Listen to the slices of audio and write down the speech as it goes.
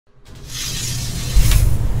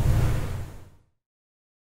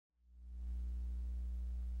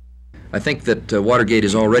I think that Watergate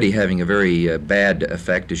is already having a very bad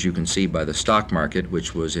effect, as you can see by the stock market,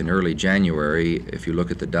 which was in early January, if you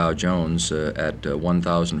look at the Dow Jones, at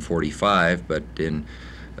 1,045, but in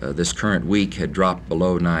this current week had dropped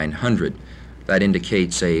below 900. That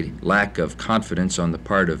indicates a lack of confidence on the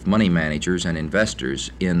part of money managers and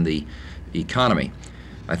investors in the economy.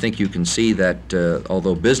 I think you can see that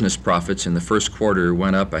although business profits in the first quarter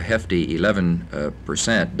went up a hefty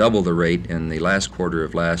 11%, double the rate in the last quarter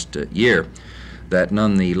of last year, that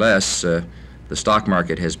nonetheless the stock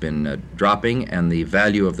market has been dropping and the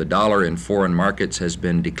value of the dollar in foreign markets has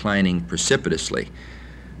been declining precipitously.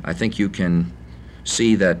 I think you can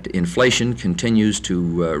see that inflation continues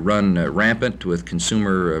to run rampant, with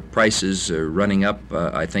consumer prices running up,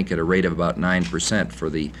 I think, at a rate of about 9% for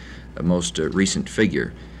the most recent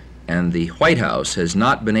figure. And the White House has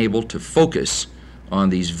not been able to focus on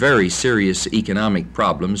these very serious economic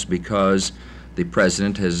problems because the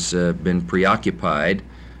President has been preoccupied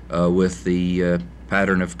with the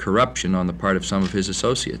pattern of corruption on the part of some of his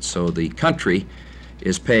associates. So the country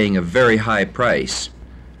is paying a very high price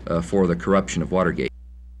for the corruption of Watergate.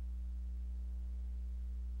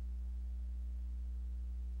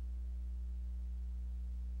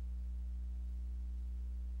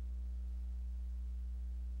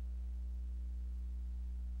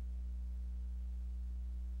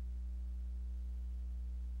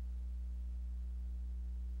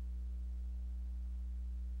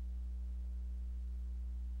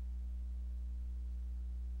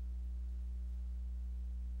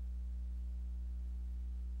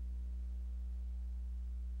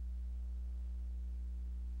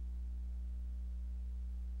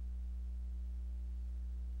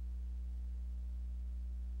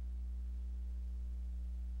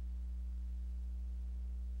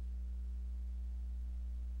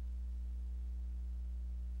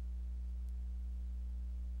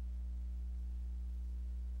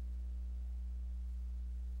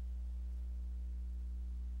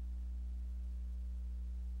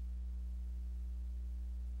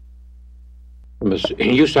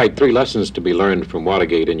 You cite 3 lessons to be learned from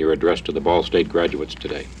Watergate in your address to the Ball State graduates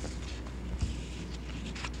today.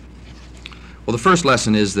 Well, the first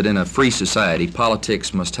lesson is that in a free society,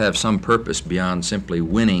 politics must have some purpose beyond simply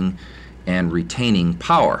winning and retaining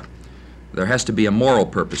power. There has to be a moral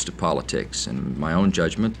purpose to politics. In my own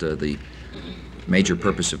judgment, the major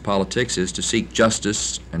purpose of politics is to seek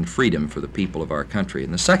justice and freedom for the people of our country.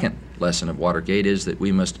 And the second lesson of Watergate is that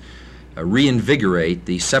we must reinvigorate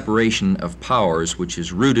the separation of powers which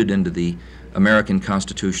is rooted into the American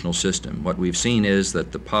constitutional system. What we've seen is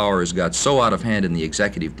that the power has got so out of hand in the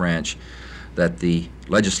executive branch that the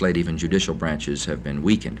legislative and judicial branches have been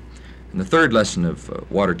weakened. And the third lesson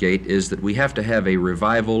of Watergate is that we have to have a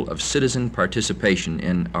revival of citizen participation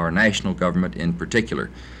in our national government in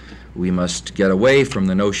particular. We must get away from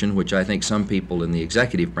the notion, which I think some people in the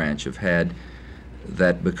executive branch have had,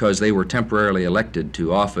 that because they were temporarily elected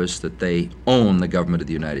to office that they own the government of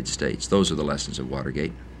the United States. Those are the lessons of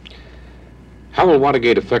Watergate. How will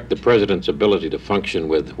Watergate affect the President's ability to function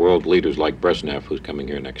with world leaders like Brezhnev, who's coming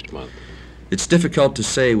here next month? It's difficult to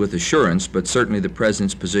say with assurance, but certainly the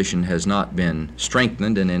President's position has not been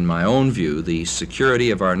strengthened, and in my own view, the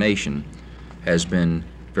security of our nation has been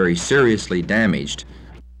very seriously damaged.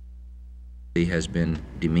 He has been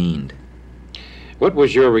demeaned. What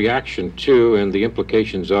was your reaction to and the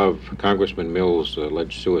implications of Congressman Mills'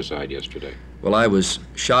 alleged suicide yesterday? Well, I was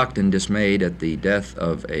shocked and dismayed at the death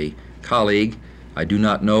of a colleague. I do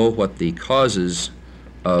not know what the causes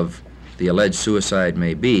of the alleged suicide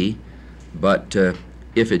may be, but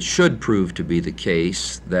if it should prove to be the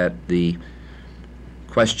case that the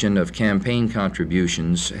question of campaign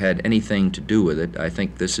contributions had anything to do with it, I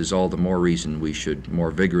think this is all the more reason we should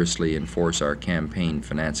more vigorously enforce our campaign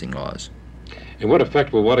financing laws. And what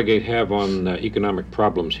effect will Watergate have on economic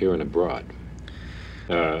problems here and abroad?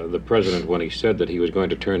 The President, when he said that he was going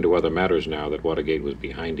to turn to other matters now, that Watergate was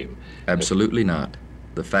behind him. Absolutely not.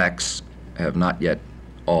 The facts have not yet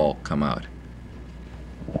all come out.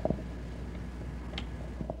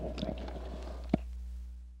 Thank you.